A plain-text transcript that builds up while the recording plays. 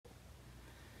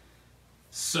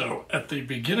So at the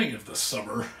beginning of the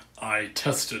summer, I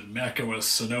tested macOS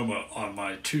Sonoma on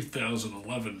my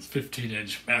 2011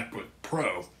 15-inch MacBook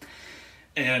Pro.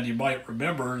 And you might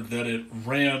remember that it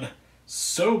ran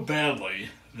so badly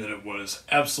that it was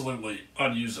absolutely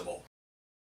unusable.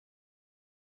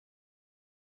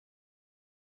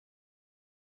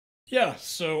 Yeah,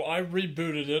 so I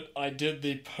rebooted it, I did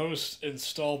the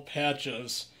post-install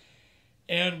patches,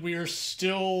 and we're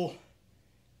still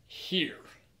here.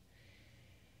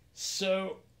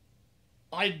 So,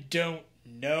 I don't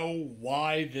know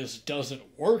why this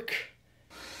doesn't work.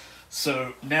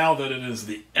 So now that it is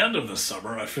the end of the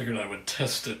summer, I figured I would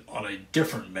test it on a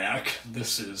different Mac.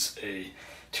 This is a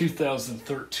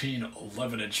 2013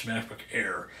 11-inch MacBook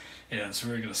Air. And so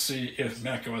we're going to see if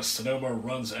macOS Sonoma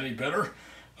runs any better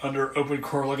under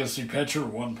OpenCore Legacy Patcher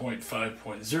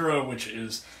 1.5.0, which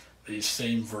is the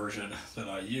same version that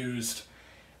I used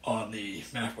on the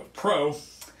MacBook Pro.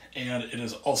 And it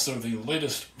is also the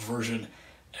latest version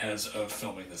as of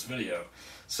filming this video.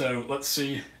 So let's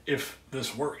see if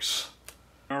this works.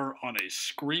 On a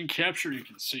screen capture, you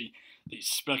can see the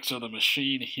specs of the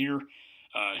machine here.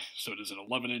 So it is an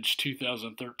 11-inch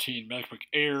 2013 MacBook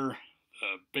Air,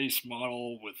 base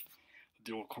model with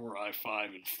dual-core i5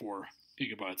 and 4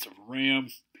 gigabytes of RAM.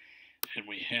 And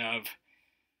we have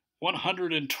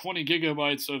 120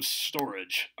 gigabytes of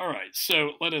storage. All right,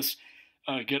 so let us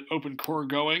get OpenCore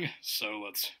going. So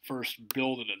let's first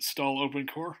build and install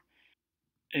OpenCore.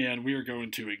 And we are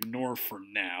going to ignore for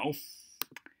now.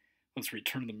 Let's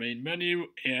return to the main menu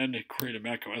and create a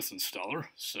macOS installer.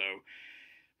 So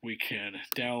we can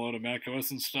download a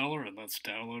macOS installer, and let's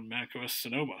download macOS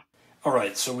Sonoma. All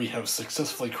right, so we have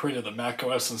successfully created the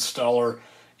macOS installer,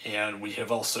 and we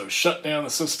have also shut down the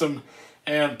system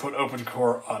and put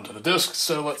OpenCore onto the disk.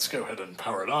 So let's go ahead and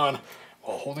power it on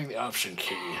while holding the Option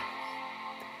key.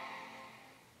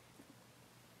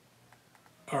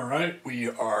 All right, we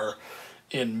are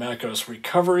in macOS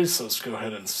recovery, so let's go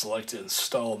ahead and select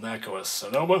Install macOS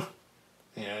Sonoma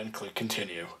and click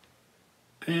Continue.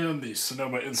 And the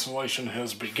Sonoma installation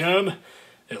has begun.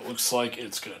 It looks like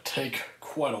it's going to take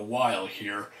quite a while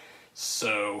here,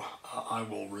 so I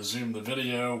will resume the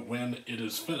video when it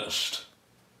is finished.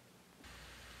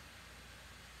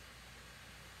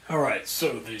 Alright,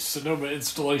 so the Sonoma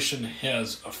installation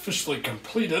has officially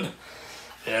completed,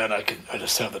 and I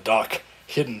just have the dock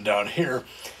hidden down here.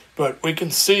 But we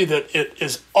can see that it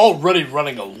is already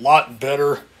running a lot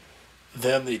better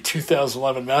than the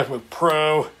 2011 MacBook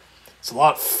Pro. It's a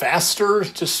lot faster,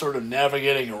 just sort of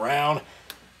navigating around.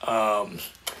 I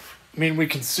mean, we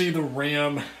can see the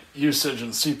RAM usage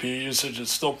and CPU usage is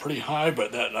still pretty high,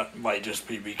 but that might just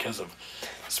be because of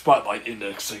Spotlight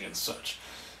indexing and such.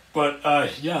 But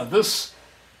yeah, this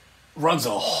runs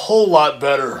a whole lot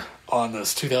better on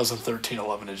this 2013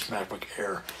 11-inch MacBook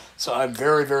Air. So I'm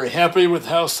very, very happy with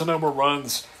how Sonoma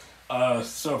runs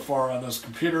so far on this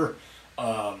computer.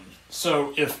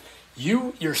 So if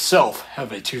you yourself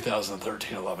have a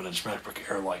 2013 11-inch MacBook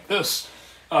Air like this,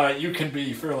 you can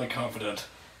be fairly confident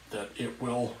that it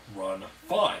will run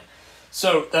fine.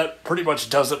 So that pretty much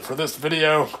does it for this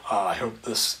video. I hope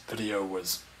this video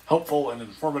was helpful and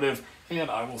informative, and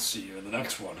I will see you in the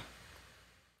next one.